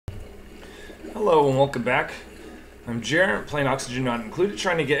Hello and welcome back. I'm Jared, playing Oxygen Not Included,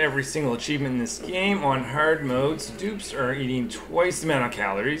 trying to get every single achievement in this game on hard modes. Dupes are eating twice the amount of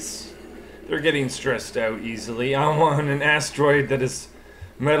calories. They're getting stressed out easily. I'm on an asteroid that is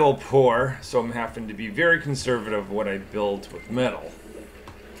metal poor, so I'm having to be very conservative what I build with metal.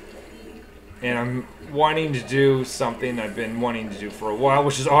 And I'm wanting to do something I've been wanting to do for a while,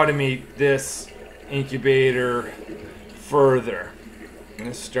 which is automate this incubator further. I'm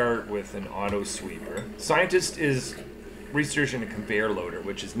going to start with an auto sweeper. Scientist is researching a conveyor loader,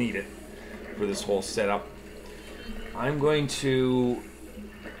 which is needed for this whole setup. I'm going to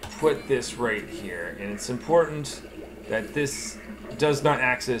put this right here, and it's important that this does not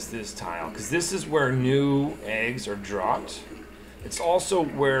access this tile, because this is where new eggs are dropped. It's also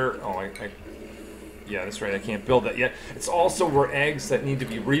where, yeah, that's right, I can't build that yet. It's also where eggs that need to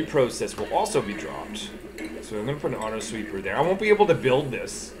be reprocessed will also be dropped. So I'm going to put an auto sweeper there. I won't be able to build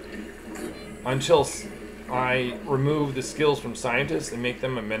this until I remove the skills from scientists and make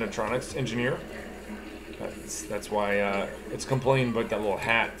them a Mechatronics Engineer. That's why it's complaining about that little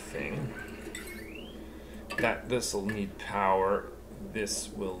hat thing. This will need power. This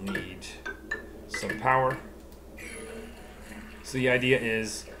will need some power. So the idea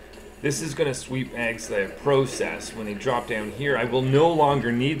is, this is going to sweep eggs that I've processed. When they drop down here, I will no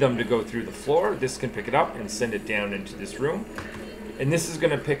longer need them to go through the floor. This can pick it up and send it down into this room. And this is going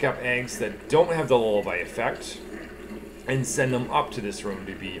to pick up eggs that don't have the lullaby effect and send them up to this room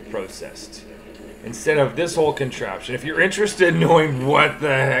to be processed, instead of this whole contraption. If you're interested in knowing what the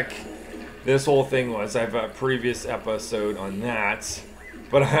heck this whole thing was, I have a previous episode on that.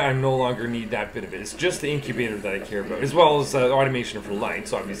 But I no longer need that bit of it. It's just the incubator that I care about, as well as automation for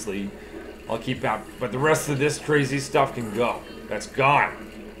lights. Obviously, I'll keep that. But the rest of this crazy stuff can go. That's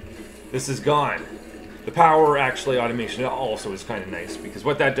gone. This is gone. The power, actually, automation also is kind of nice, because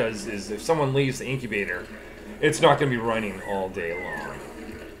what that does is if someone leaves the incubator, it's not going to be running all day long.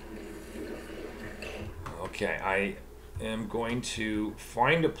 Okay, I am going to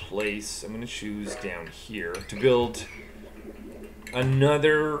find a place. I'm going to choose down here to build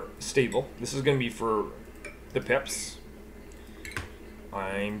another stable. This is going to be for the pips.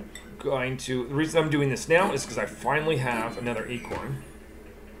 I'm going to... The reason I'm doing this now is because I finally have another acorn.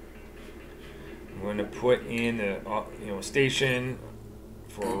 I'm going to put in a station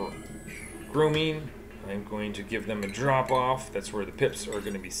for grooming. I'm going to give them a drop-off. That's where the pips are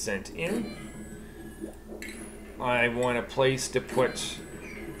going to be sent in. I want a place to put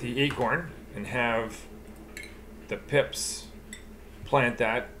the acorn and have the pips plant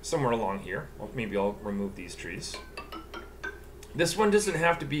that somewhere along here. Well, maybe I'll remove these trees. This one doesn't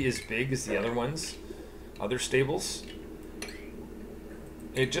have to be as big as the other ones, other stables.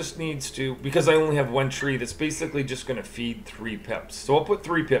 It just needs to, because I only have one tree that's basically just going to feed 3 pips. So I'll put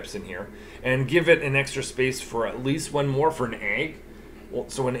 3 pips in here and give it an extra space for at least one more for an egg. Well,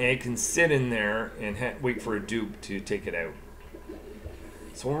 so an egg can sit in there and wait for a dupe to take it out.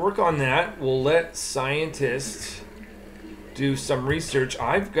 So we'll work on that. We'll let scientists do some research.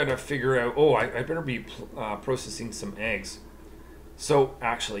 I've got to figure out, I better be processing some eggs. So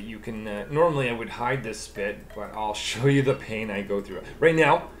actually you can, normally I would hide this bit, but I'll show you the pain I go through. Right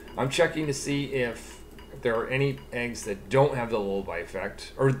now, I'm checking to see if there are any eggs that don't have the lullaby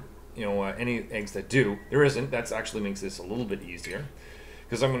effect, or any eggs that do. There isn't. That actually makes this a little bit easier,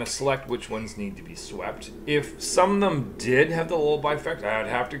 because I'm going to select which ones need to be swept. If some of them did have the lullaby effect, I'd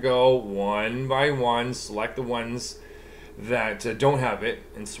have to go one by one, select the ones that don't have it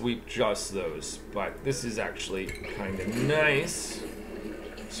and sweep just those. But this is actually kind of nice.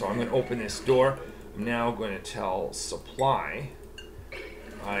 So I'm going to open this door. I'm now going to tell supply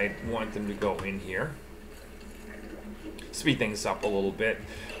I want them to go in here. Speed things up a little bit.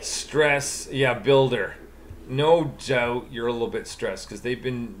 Stress, yeah, builder. No doubt you're a little bit stressed, because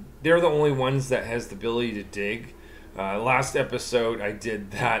they're the only ones that has the ability to dig. Last episode I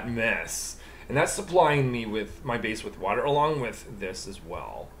did that mess. And that's supplying me with my base with water, along with this as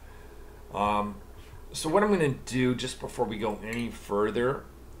well. So what I'm going to do just before we go any further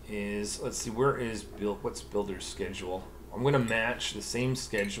is, let's see, what's builder's schedule? I'm going to match the same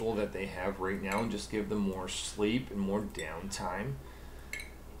schedule that they have right now and just give them more sleep and more downtime.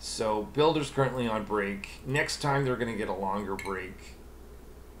 So builder's currently on break. Next time they're going to get a longer break.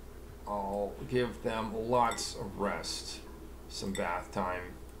 I'll give them lots of rest, some bath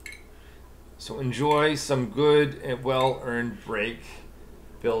time. So enjoy some good and well-earned break,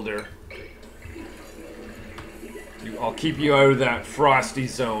 builder. I'll keep you out of that frosty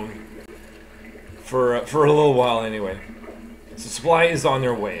zone for a little while anyway. So supply is on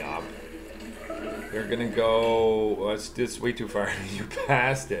their way up. They're gonna go. It's way too far. You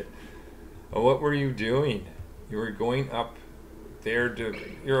passed it. Oh, what were you doing? You were going up there to...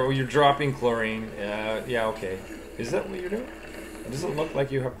 You're dropping chlorine. Yeah, okay. Is that what you're doing? It doesn't look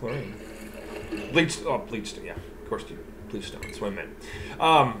like you have chlorine. Bleached... Oh, bleached. Yeah, of course you... Bleached stone. That's what I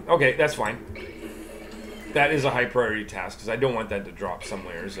meant. Okay, that's fine. That is a high priority task because I don't want that to drop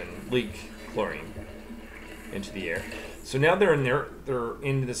somewheres and leak chlorine into the air. So now they're in there. They're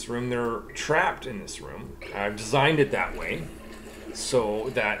in this room. They're trapped in this room. I've designed it that way so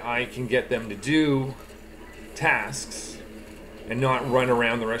that I can get them to do tasks and not run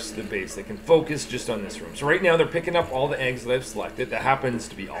around the rest of the base. They can focus just on this room. So right now they're picking up all the eggs that I've selected. That happens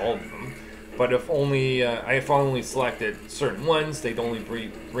to be all of them. But if only I only selected certain ones, they'd only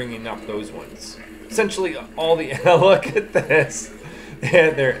be bringing up those ones. Essentially, all the... Look at this.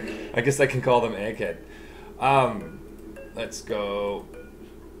 They're, I guess I can call them egghead. Let's go.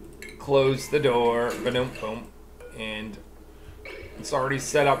 Close the door. Boom, boom. And it's already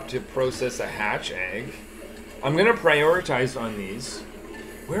set up to process a hatch egg. I'm going to prioritize on these.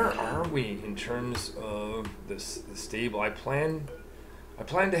 Where are we in terms of the stable? I plan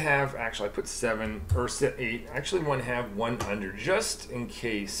to have... Actually, I put 7 or 8. I actually want to have 1 under just in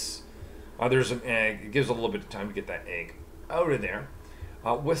case... there's an egg. It gives a little bit of time to get that egg out of there.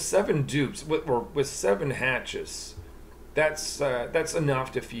 With 7 dupes, with 7 hatches, that's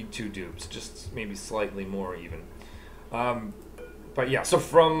enough to feed 2 dupes, just maybe slightly more even. But yeah, so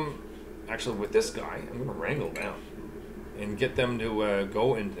from actually with this guy, I'm gonna wrangle down and get them to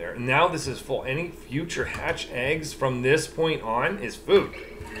go in there. And now this is full. Any future hatch eggs from this point on is food.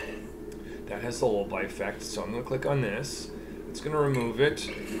 That has the lullaby effect. So I'm gonna click on this. It's going to remove it.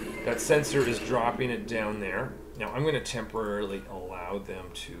 That sensor is dropping it down there. Now I'm going to temporarily allow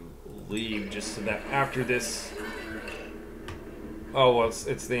them to leave just so that after this... Oh, well,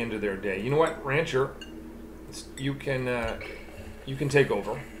 it's the end of their day. You know what, Rancher? You can take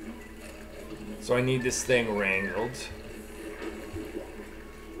over. So I need this thing wrangled.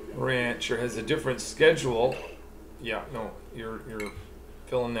 Rancher has a different schedule. Yeah, no, you're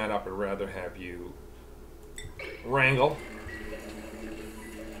filling that up. I'd rather have you wrangle.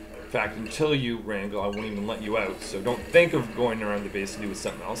 In fact, until you wrangle, I won't even let you out. So don't think of going around the base to do with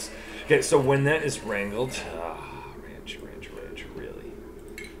something else. Okay, so when that is wrangled, Rancher, really,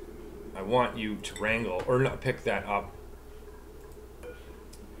 I want you to wrangle or not pick that up.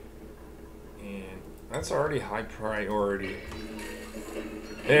 And that's already high priority.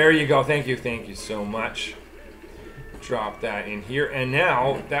 There you go. Thank you so much. Drop that in here, and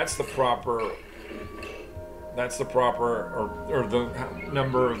now that's the proper. That's the proper, or the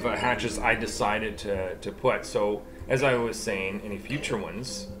number of hatches I decided to put. So, as I was saying, any future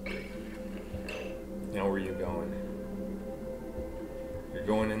ones... Now, where are you going? You're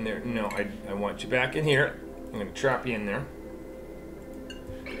going in there? No, I want you back in here. I'm going to trap you in there.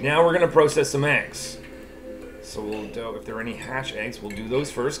 Now we're going to process some eggs. So we'll do, if there are any hatch eggs, we'll do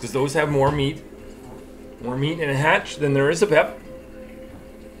those first, because those have more meat. More meat in a hatch than there is a pip.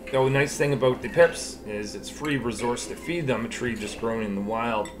 The nice thing about the pips is it's free resource to feed them. A tree just grown in the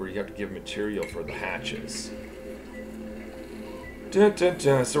wild where you have to give material for the hatches.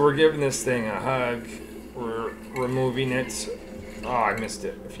 So we're giving this thing a hug. We're removing it. Oh, I missed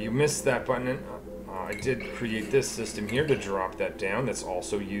it. If you missed that button, I did create this system here to drop that down. That's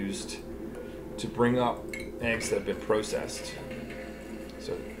also used to bring up eggs that have been processed.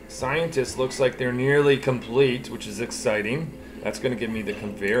 So scientists looks like they're nearly complete, which is exciting. That's going to give me the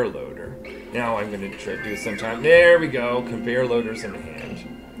conveyor loader. Now I'm going to try to do it sometime. There we go. Conveyor loader's in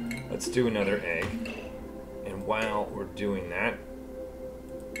hand. Let's do another egg. And while we're doing that,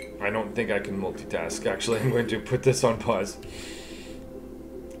 I don't think I can multitask. Actually, I'm going to put this on pause.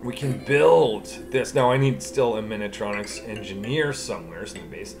 We can build this. Now I need still a Mechatronics Engineer somewhere in the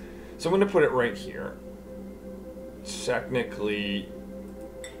base. So I'm going to put it right here. Technically,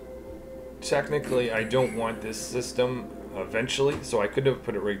 I don't want this system eventually, so I could have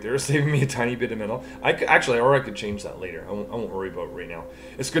put it right there, saving me a tiny bit of metal. I could change that later. I won't worry about it right now.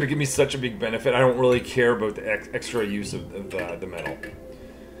 It's going to give me such a big benefit. I don't really care about the extra use of the metal.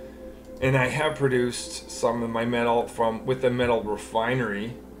 And I have produced some of my metal with the metal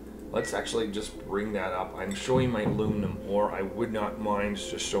refinery. Let's actually just bring that up. I'm showing my aluminum ore. I would not mind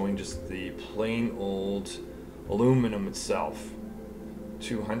just showing just the plain old aluminum itself.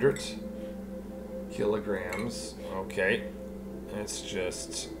 200 kilograms. Okay, that's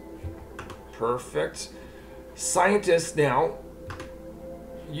just perfect. Scientists, now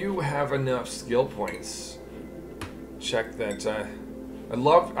you have enough skill points. Check that.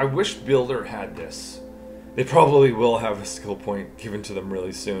 I wish Builder had this. They probably will have a skill point given to them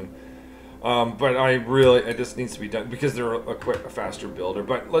really soon. But it just needs to be done because they're a faster builder.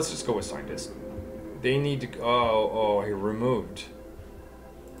 But let's just go with scientists. They need to. I removed.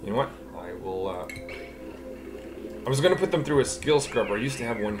 You know what? I will. I was going to put them through a skill scrubber. I used to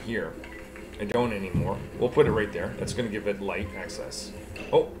have one here. I don't anymore. We'll put it right there. That's going to give it light access.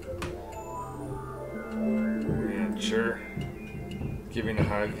 Oh. Yeah, sure. Giving a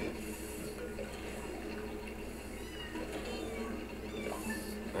hug.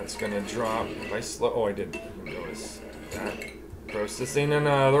 That's going to drop. If I slow. Oh, I didn't notice that. Processing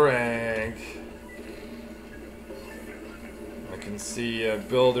another egg. I can see a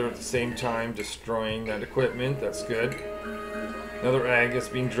builder at the same time destroying that equipment. That's good. Another egg is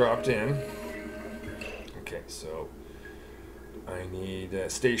being dropped in. Okay, so I need a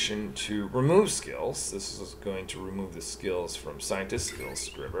station to remove skills. This is going to remove the skills from scientist skill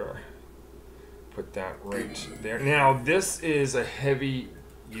scribber. Put that right there. Now, this is a heavy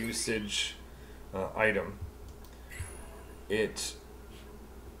usage item. It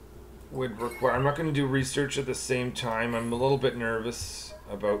would require, I'm not going to do research at the same time. I'm a little bit nervous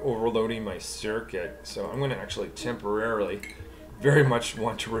about overloading my circuit, so I'm going to actually temporarily very much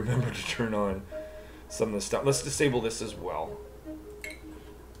want to remember to turn on some of the stuff. Let's disable this as well.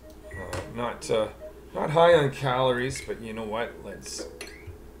 Not high on calories, but you know what? Let's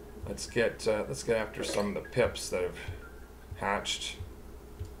get after some of the pips that have hatched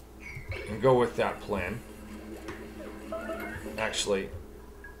and go with that plan. Actually,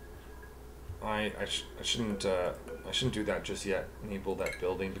 I shouldn't do that just yet. Enable that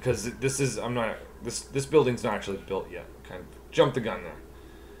building because this building's not actually built yet. Kind of jumped the gun there.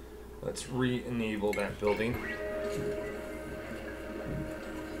 Let's re-enable that building.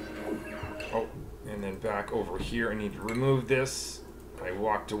 Oh, and then back over here. I need to remove this. I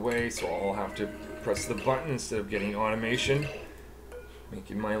walked away, so I'll have to press the button instead of getting automation,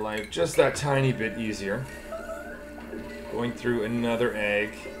 making my life just that tiny bit easier. Going through another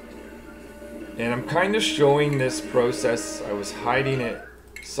egg. And I'm kind of showing this process. I was hiding it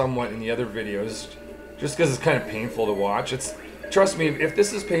somewhat in the other videos just because it's kind of painful to watch. Trust me, if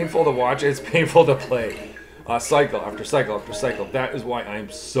this is painful to watch, it's painful to play. Cycle after cycle after cycle. That is why I'm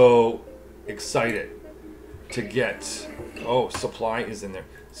so excited to get... Oh, supply is in there.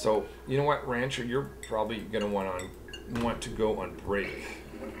 So, you know what, Rancher? You're probably going to want to go on break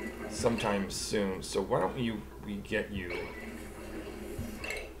sometime soon. So why don't we get you...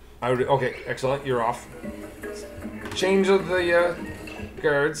 Okay, excellent. You're off. Change of the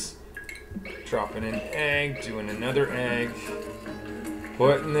guards. Dropping an egg. Doing another egg.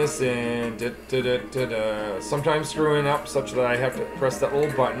 Putting this in. Sometimes screwing up such that I have to press that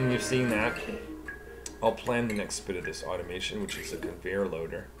little button. You've seen that. I'll plan the next bit of this automation, which is a conveyor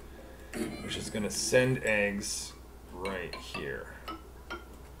loader, which is going to send eggs right here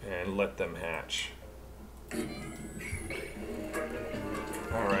and let them hatch.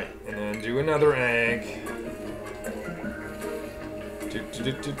 Alright, and then do another egg.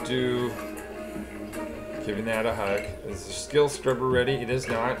 Giving that a hug. Is the skill scrubber ready? It is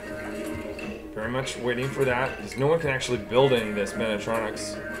not. Very much waiting for that, because no one can actually build any of this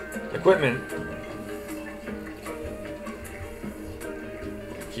Mechatronics equipment.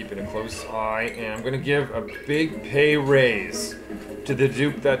 Keeping a close eye, and I'm going to give a big pay raise to the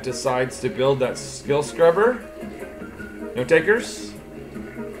dupe that decides to build that skill scrubber. No takers?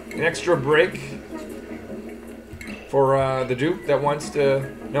 An extra break for the dupe that wants to...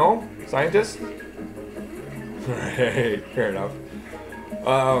 No? Scientist? Right, fair enough.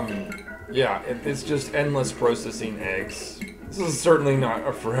 Yeah, it's just endless processing eggs. This is certainly not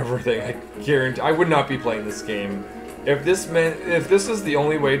a forever thing. I guarantee I would not be playing this game if this is the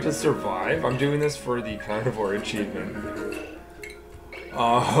only way to survive. I'm doing this for the carnivore achievement.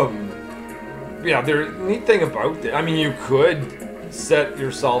 Yeah, the neat thing about it, I mean, you could set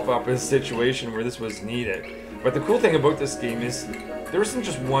yourself up in a situation where this was needed. But the cool thing about this game is there isn't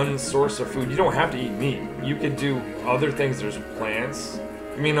just one source of food. You don't have to eat meat. You could do other things. There's plants.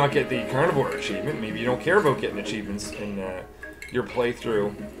 You may not get the carnivore achievement. Maybe you don't care about getting achievements in your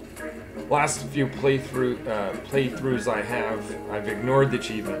playthrough. Last few playthroughs I've ignored the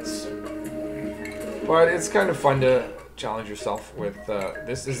achievements. But it's kind of fun to challenge yourself with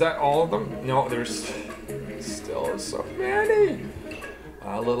this. Is that all of them? No, there's still so many.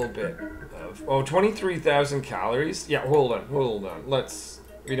 A little bit of... Oh, 23,000 calories? Yeah, hold on.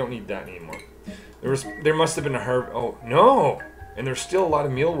 We don't need that anymore. There must have been a harvest... Oh, no! And there's still a lot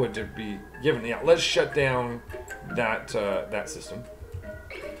of mealwood to be given. Yeah, let's shut down that system.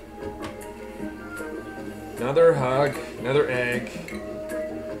 Another hug, another egg.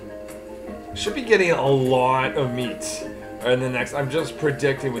 Should be getting a lot of meat And the next, I'm just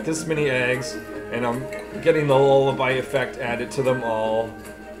predicting with this many eggs, and I'm getting the lullaby effect added to them all.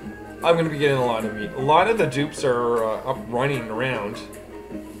 I'm going to be getting a lot of meat. A lot of the dupes are up running around,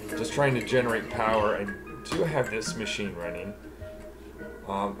 just trying to generate power. I do have this machine running.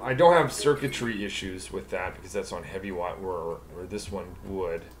 I don't have circuitry issues with that because that's on heavy watt, where this one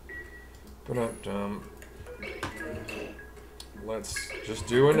would. But let's just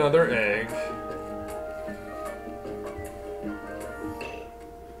do another egg.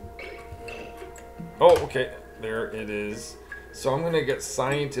 Oh, okay, there it is. So I'm gonna get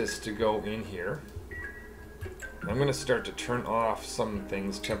scientists to go in here. I'm gonna start to turn off some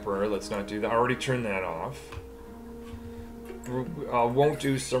things temporarily. Let's not do that. I already turned that off. Won't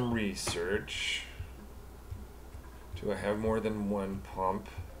do some research. Do I have more than one pump?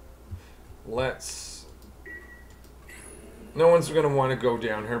 Let's... No one's going to want to go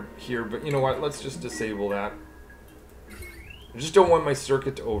down here, but you know what? Let's just disable that. I just don't want my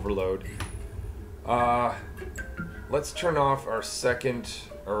circuit to overload. Let's turn off our second,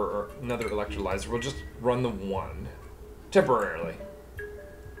 or another electrolyzer. We'll just run the one, temporarily.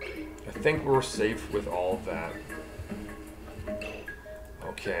 I think we're safe with all of that.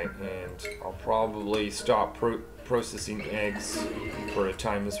 Okay, and I'll probably stop processing eggs for a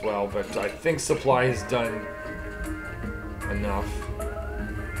time as well, but I think supply has done enough.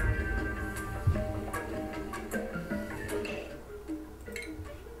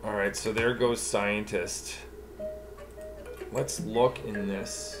 Alright, so there goes scientist. Let's look in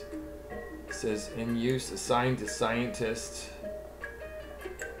this. It says in use, assigned to scientist.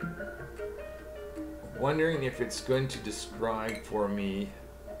 Wondering if it's going to describe for me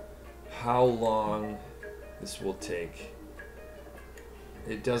how long this will take.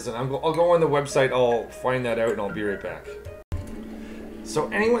 It doesn't. I'll go on the website, I'll find that out, and I'll be right back. So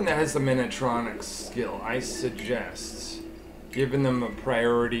anyone that has the Mechatronics skill, I suggest giving them a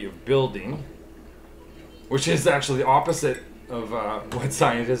priority of building, which is actually the opposite of what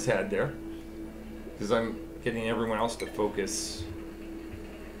scientists had there, because I'm getting everyone else to focus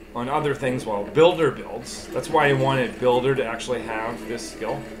on other things while builder builds. That's why I wanted builder to actually have this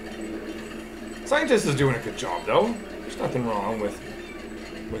skill. Scientist is doing a good job though. There's nothing wrong with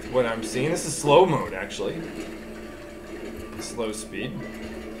what I'm seeing. This is slow mode actually. Slow speed.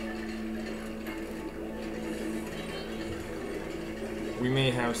 We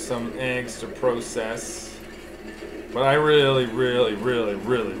may have some eggs to process, but I really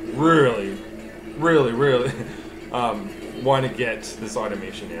want to get this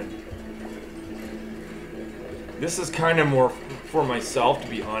automation in. This is kind of more for myself, to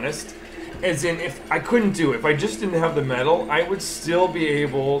be honest. As in, if I couldn't do it, if I just didn't have the metal, I would still be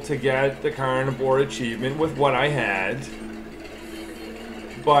able to get the carnivore achievement with what I had.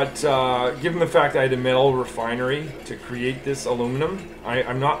 But given the fact I had a metal refinery to create this aluminum,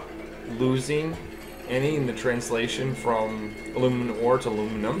 I'm not losing any in the translation from aluminum ore to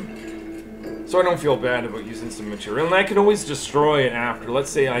aluminum. So I don't feel bad about using some material. And I can always destroy it after. Let's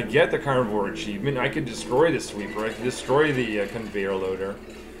say I get the carnivore achievement, I could destroy the sweeper, I could destroy the conveyor loader.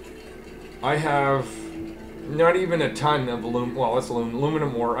 I have not even a ton of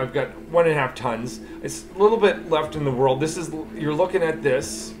aluminum ore. I've got 1.5 tons. It's a little bit left in the world. This is, you're looking at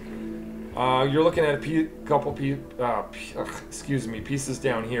this. You're looking at a couple pieces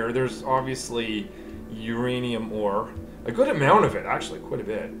down here. There's obviously uranium ore. A good amount of it, actually, quite a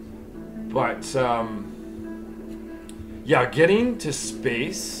bit. But, yeah, getting to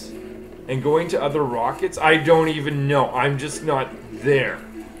space and going to other rockets, I don't even know. I'm just not there.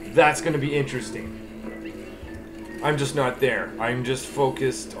 That's going to be interesting. I'm just not there. I'm just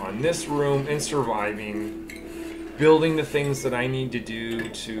focused on this room and surviving, building the things that I need to do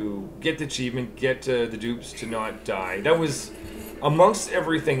to get the achievement, get the dupes to not die. That was, amongst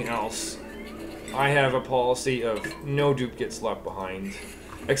everything else, I have a policy of no dupe gets left behind.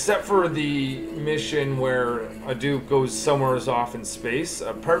 Except for the mission where a dupe goes somewhere off in space.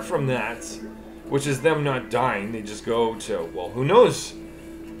 Apart from that, which is them not dying, they just go to, well, who knows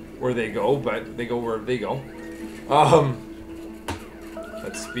where they go, but they go wherever they go.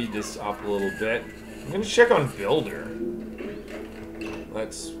 Let's speed this up a little bit. I'm going to check on Builder.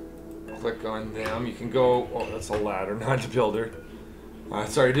 Let's click on them. You can go, oh, that's a ladder, not a Builder.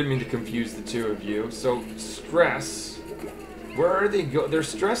 Sorry, I didn't mean to confuse the two of you. So, stress. Where are they go? Their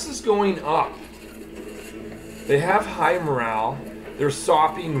stress is going up. They have high morale. They're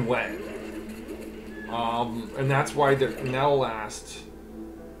sopping wet. And that's why they're, and that'll last.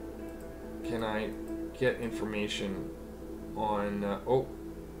 Can I get information on, oh,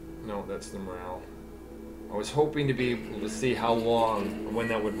 no, that's the morale. I was hoping to be able to see how long, when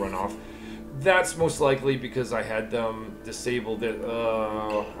that would run off. That's most likely because I had them disabled. It.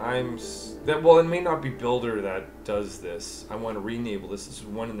 Well, it may not be Builder that does this. I want to re-enable this. This is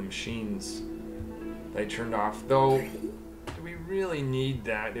one of the machines that I turned off. Though, do we really need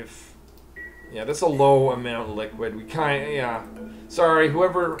that? Yeah, that's a low amount of liquid. Yeah. Sorry,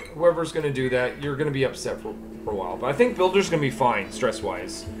 whoever's gonna do that, you're gonna be upset for a while. But I think Builder's gonna be fine,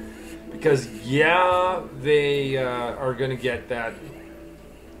 stress-wise, because yeah, they are gonna get that.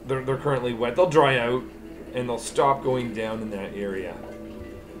 They're currently wet. They'll dry out, and they'll stop going down in that area.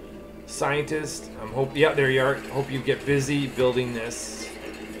 Scientist, yeah, there you are. Hope you get busy building this.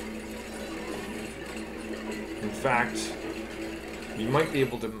 In fact, you might be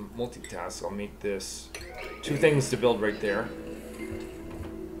able to multitask. I'll make this 2 things to build right there.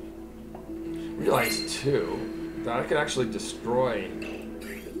 Realize too that I could actually destroy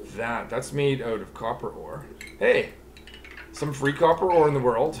that. That's made out of copper ore. Hey, some free copper ore in the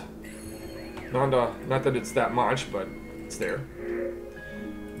world. Not that it's that much, but it's there.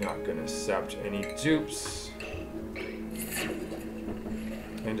 Not gonna accept any dupes.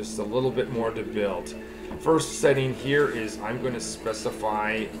 And just a little bit more to build. First setting here is I'm going to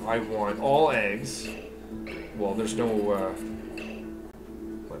specify I want all eggs. Well, there's no,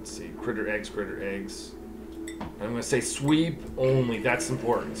 let's see, critter eggs. I'm going to say sweep only. That's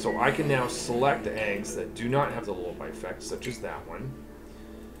important. So I can now select the eggs that do not have the lullaby effect, such as that one,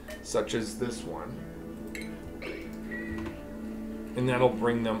 such as this one. And that'll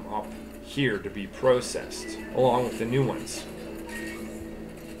bring them up here to be processed, along with the new ones.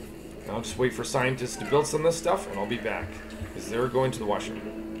 I'll just wait for scientists to build some of this stuff, and I'll be back, because they're going to the washroom.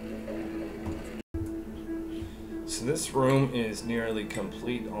 So this room is nearly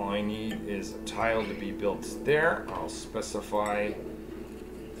complete. All I need is a tile to be built there. I'll specify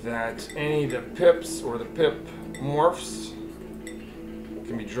that any of the pips or the pip morphs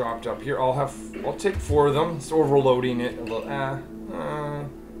can be dropped up here. I'll take 4 of them. It's overloading it a little.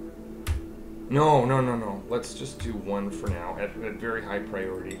 No. Let's just do 1 for now at very high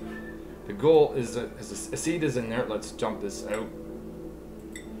priority. The goal is that as a seed is in there, let's dump this out.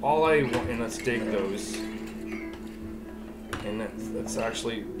 All I want, and let's dig those. And let's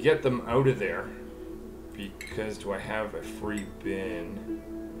actually get them out of there. Because do I have a free bin?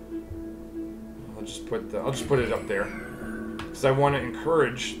 I'll just put it up there. Because I want to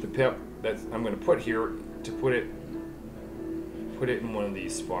encourage the pip that I'm going to put here to put it in one of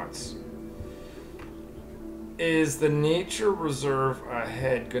these spots. Is the nature reserve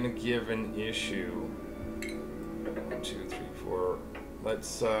ahead going to give an issue? 1, 2, 3, 4.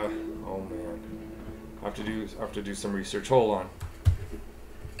 Let's oh man. I have to do some research. Hold on.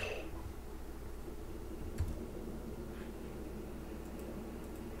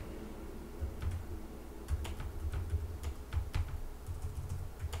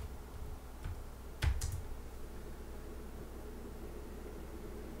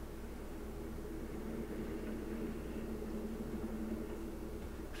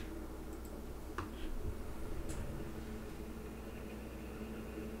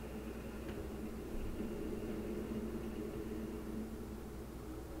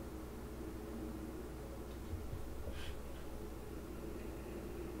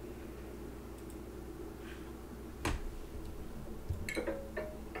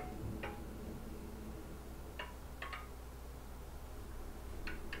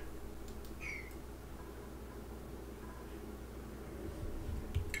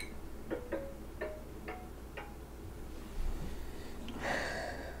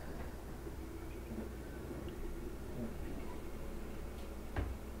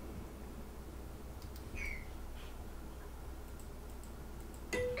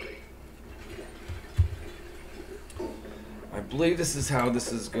 I believe this is how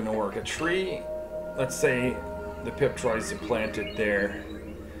this is going to work. A tree, let's say the pip tries to plant it there.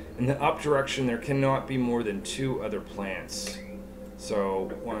 In the up direction, there cannot be more than 2 other plants.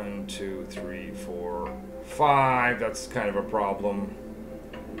 So 1, 2, 3, 4, 5. That's kind of a problem.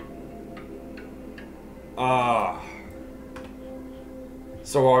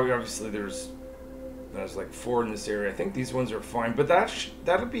 So obviously there's like 4 in this area. I think these ones are fine, but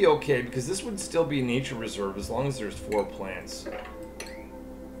that'll be okay because this would still be a nature reserve as long as there's 4 plants.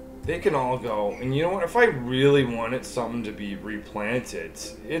 They can all go. And you know what? If I really wanted something to be replanted,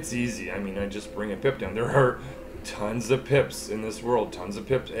 it's easy. I mean, I just bring a pip down. There are tons of pips in this world, tons of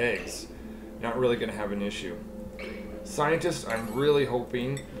pipped eggs. Not really going to have an issue. Scientists, I'm really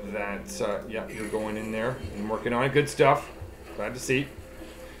hoping that, yeah, you're going in there and working on it. Good stuff. Glad to see.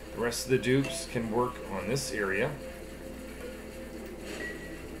 The rest of the dupes can work on this area.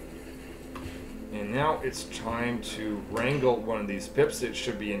 And now it's time to wrangle one of these pips. It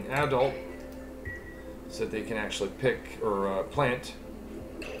should be an adult. so that they can actually pick or plant.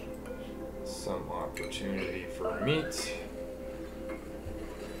 Some opportunity for meat.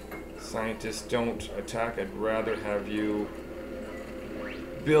 Scientists, don't attack. I'd rather have you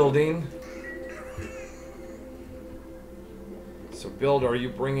building. So build, are you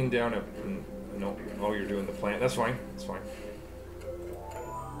bringing down a... No. Oh, you're doing the plant. That's fine. That's fine.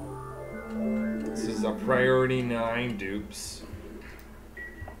 This is a priority 9 dupes.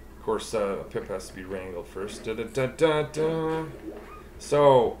 Of course, a pip has to be wrangled first. Da, da, da, da, da.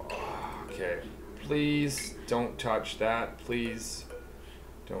 So, okay. Please don't touch that. Please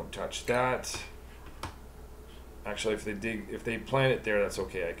don't touch that. Actually, if they plant it there, that's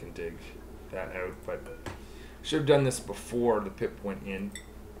okay. I can dig that out. But should have done this before the pip went in.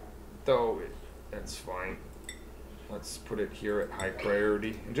 Though, that's fine. Let's put it here at high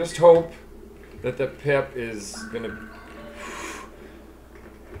priority. And just hope that the pip is going to...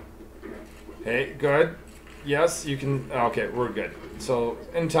 Hey, good. Yes, you can... Okay, we're good. So,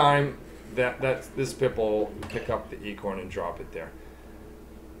 in time, this pip will pick up the acorn and drop it there.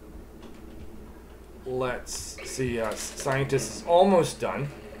 Let's see. Scientist is almost done.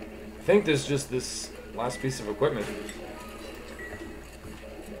 I think there's just this last piece of equipment.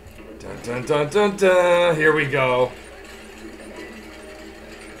 Dun dun dun dun dun! Here we go.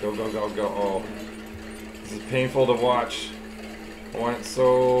 Go, go, go, go. Oh. This is painful to watch. I want it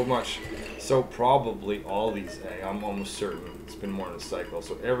so much. So probably all these eggs, I'm almost certain it's been more than a cycle,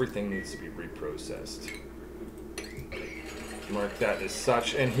 so everything needs to be reprocessed. Mark that as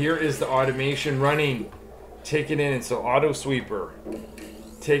such. And here is the automation running. Take it in. So auto sweeper.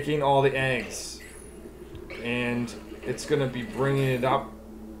 Taking all the eggs. And it's going to be bringing it up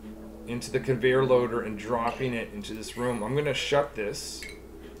into the conveyor loader and dropping it into this room. I'm going to shut this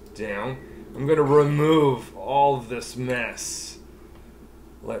down. I'm going to remove all of this mess.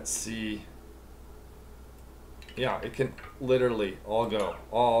 Let's see. Yeah, it can literally all go.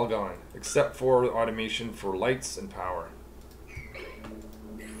 All gone. Except for automation for lights and power.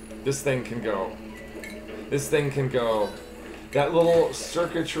 This thing can go. This thing can go. That little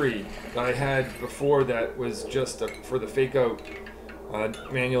circuitry that I had before that was just for the fake out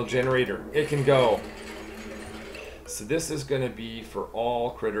manual generator. It can go. So this is going to be for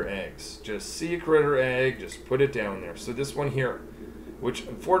all critter eggs. Just see a critter egg, just put it down there. So this one here, which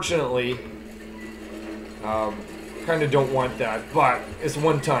unfortunately, kind of don't want that, but it's a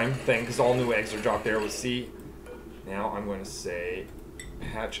one-time thing because all new eggs are dropped there with C. Now I'm going to say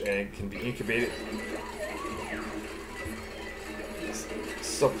hatch egg can be incubated.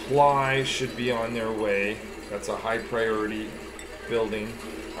 Supply should be on their way. That's a high priority building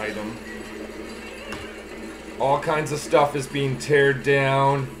item. All kinds of stuff is being teared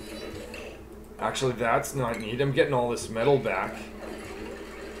down. Actually, that's not neat. I'm getting all this metal back.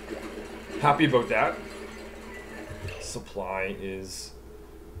 Happy about that. Supply is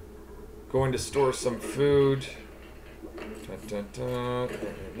going to store some food. Dun, dun, dun.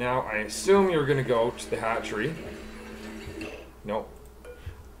 Now, I assume you're going to go to the hatchery. Nope.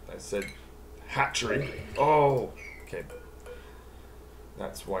 I said hatchery. Oh, okay.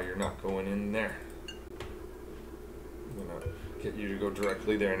 That's why you're not going in there. I'm going to get you to go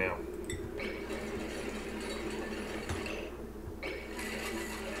directly there now.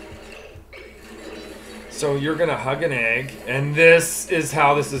 So you're going to hug an egg, and this is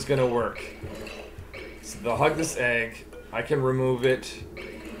how this is going to work. So they'll hug this egg. I can remove it.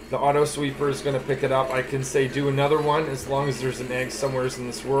 The auto sweeper is going to pick it up. I can say do another one as long as there's an egg somewhere in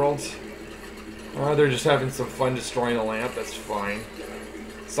this world. They're just having some fun destroying a lamp. That's fine.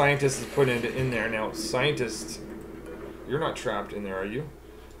 Scientist is putting it in there. Now, scientist, you're not trapped in there, are you?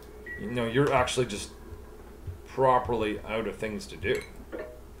 No, you're actually just properly out of things to do.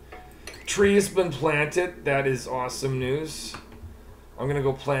 Tree has been planted. That is awesome news. I'm going to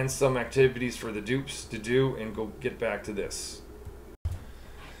go plan some activities for the dupes to do and go get back to this.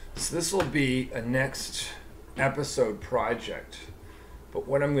 So this will be a next episode project. But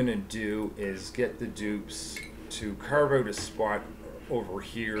what I'm going to do is get the dupes to carve out a spot over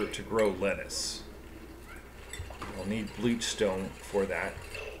here to grow lettuce. I'll need bleach stone for that.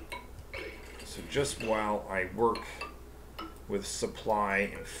 So just while I work with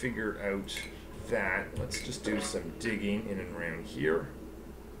supply and figure out that, let's just do some digging in and around here.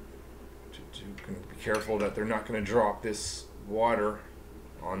 Be careful that they're not going to drop this water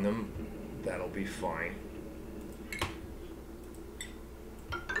on them. That'll be fine.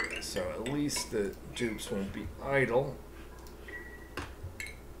 So at least the dupes won't be idle.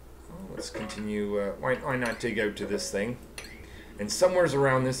 Let's continue. Why not dig out to this thing? And somewheres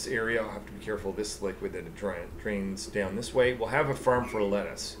around this area, I'll have to be careful. This liquid that it drains down this way. We'll have a farm for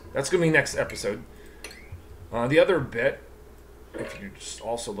lettuce. That's going to be next episode. The other bit, if you're just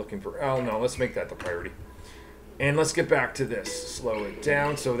also looking for, oh no, let's make that the priority. And let's get back to this. Slow it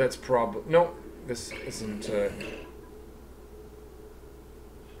down. So that's probably, no, this isn't,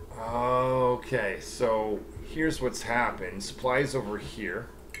 okay, so here's what's happened. Supply's over here.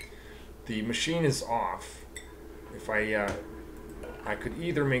 The machine is off. If I could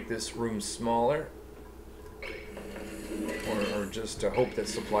either make this room smaller, or just hope that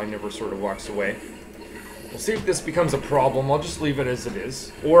supply never sort of walks away. We'll see if this becomes a problem. I'll just leave it as it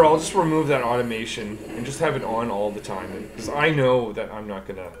is. Or I'll just remove that automation and just have it on all the time. Because I know that I'm not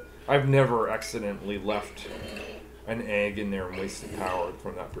gonna... I've never accidentally left an egg in there and wasted power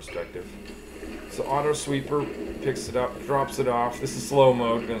from that perspective. So auto sweeper picks it up, drops it off. This is slow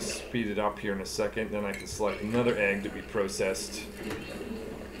mode. I'm gonna speed it up here in a second. Then I can select another egg to be processed.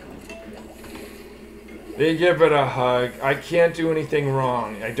 They give it a hug. I can't do anything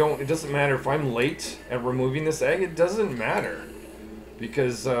wrong. It doesn't matter if I'm late at removing this egg. It doesn't matter.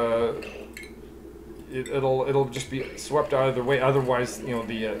 Because it'll just be swept out of the way. Otherwise, you know,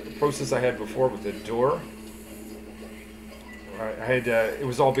 the process I had before with the door, it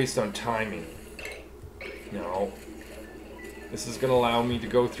was all based on timing. No. This is going to allow me to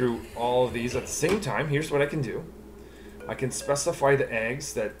go through all of these at the same time. Here's what I can do. I can specify the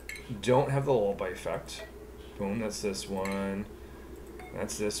eggs that don't have the lullaby effect. Boom, that's this one.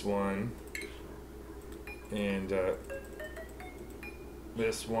 That's this one. And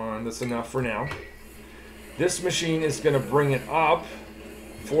this one. That's enough for now. This machine is going to bring it up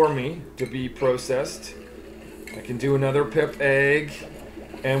for me to be processed. I can do another pip egg.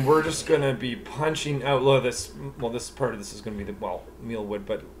 And we're just going to be punching out this. Well, this part of this is going to be meal wood,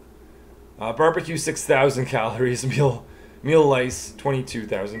 but barbecue 6,000 calories, meal lice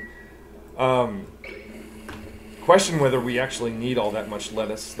 22,000. Question whether we actually need all that much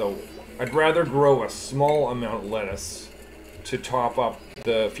lettuce, though. I'd rather grow a small amount of lettuce to top up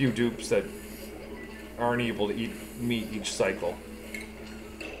the few dupes that aren't able to eat meat each cycle.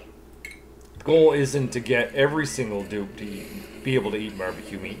 The goal isn't to get every single dupe to be able to eat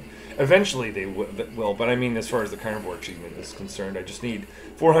barbecue meat. Eventually they will, but I mean as far as the carnivore achievement is concerned, I just need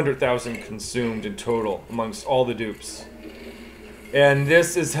 400,000 consumed in total amongst all the dupes. And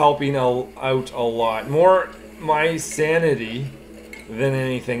this is helping out a lot. More my sanity than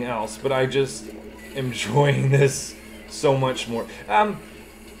anything else, but I just am enjoying this so much more.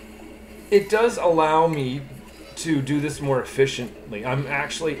 It does allow me to do this more efficiently. I'm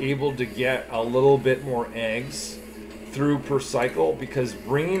actually able to get a little bit more eggs through per cycle because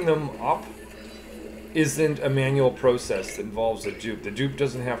bringing them up isn't a manual process that involves a dupe. The dupe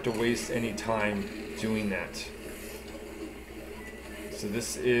doesn't have to waste any time doing that. So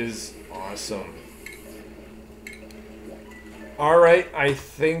this is awesome. Alright, I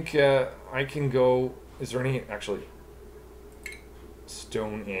think I can go... Is there any... Actually...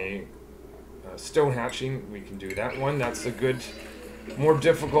 Stone hatching, we can do that one. That's a good... More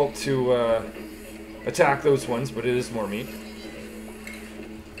difficult to attack those ones, but it is more meat.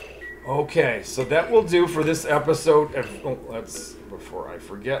 Okay, so that will do for this episode. Before I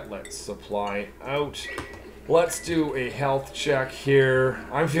forget, let's supply out. Let's do a health check here.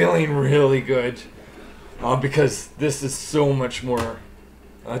 I'm feeling really good. Because this is so much more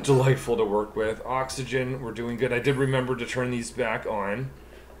delightful to work with. Oxygen, we're doing good. I did remember to turn these back on.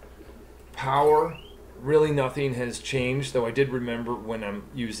 Power, really nothing has changed, though I did remember when I'm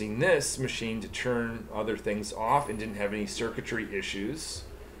using this machine to turn other things off and didn't have any circuitry issues.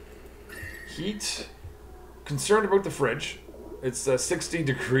 Heat, concerned about the fridge. It's 60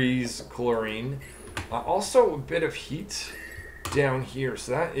 degrees chlorine. Also a bit of heat down here,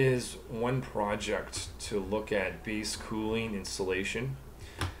 so that is one project to look at, base cooling insulation.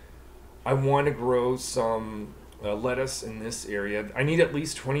 I want to grow some lettuce in this area. I need at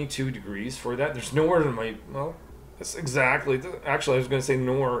least 22 degrees for that. There's nowhere in my, well, that's exactly, actually I was going to say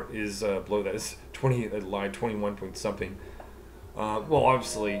nowhere is below that. It's 20, I lied, 21 point something. Well,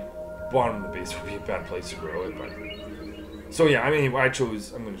 obviously, bottom of the base would be a bad place to grow it, but... So yeah, I mean, I'm going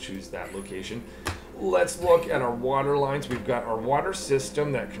to choose that location. Let's look at our water lines. We've got our water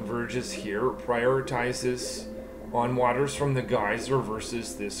system that converges here, prioritizes on waters from the geyser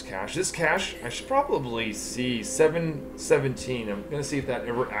versus this cache. This cache, I should probably see 717. I'm going to see if that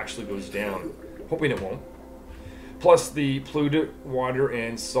ever actually goes down. Hoping it won't. Plus the polluted water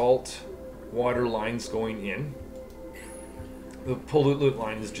and salt water lines going in. The polluted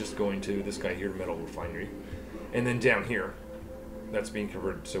line is just going to this guy here, Metal Refinery. And then down here, that's being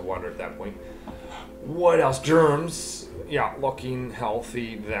converted to water at that point. What else? Germs. Yeah, looking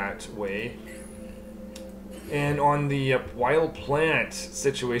healthy that way. And on the wild plant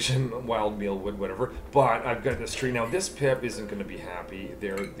situation, wild mealwood, whatever, but I've got this tree. Now this pip isn't going to be happy.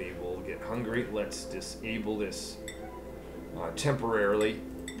 They will get hungry. Let's disable this temporarily.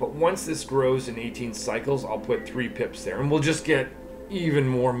 But once this grows in 18 cycles, I'll put 3 pips there. And we'll just get even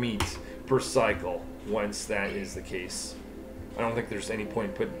more meat per cycle once that is the case. I don't think there's any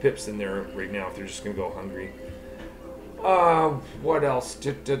point putting pips in there right now if they're just going to go hungry. What else?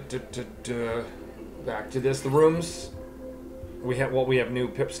 Back to this. The rooms. We have new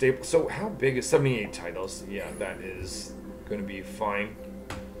pip staples. So how big is 78 titles? Yeah, that is going to be fine.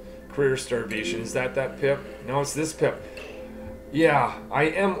 Career starvation. Is that pip? No, it's this pip. Yeah, I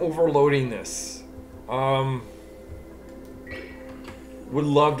am overloading this. Would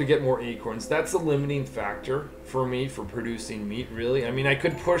love to get more acorns. That's a limiting factor for me for producing meat, really. I mean, I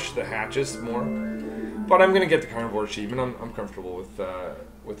could push the hatches more, but I'm going to get the carnivore achievement. I'm comfortable with the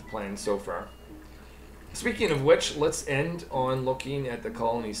plan so far. Speaking of which, let's end on looking at the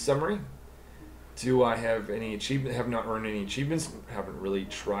colony summary. Do I have any achievement? Have not earned any achievements. Haven't really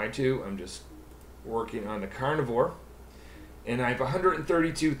tried to. I'm just working on the carnivore. And I have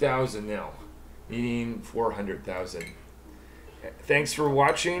 132,000 now, needing 400,000. Thanks for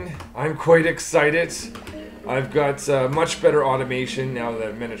watching. I'm quite excited. I've got much better automation now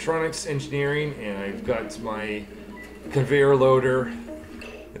that Mechatronics Engineering, and I've got my conveyor loader.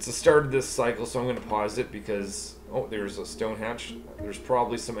 It's the start of this cycle, so I'm going to pause it because, oh, there's a stone hatch. There's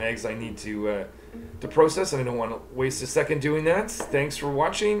probably some eggs I need to process, and I don't want to waste a second doing that. Thanks for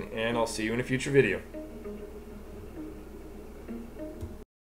watching, and I'll see you in a future video.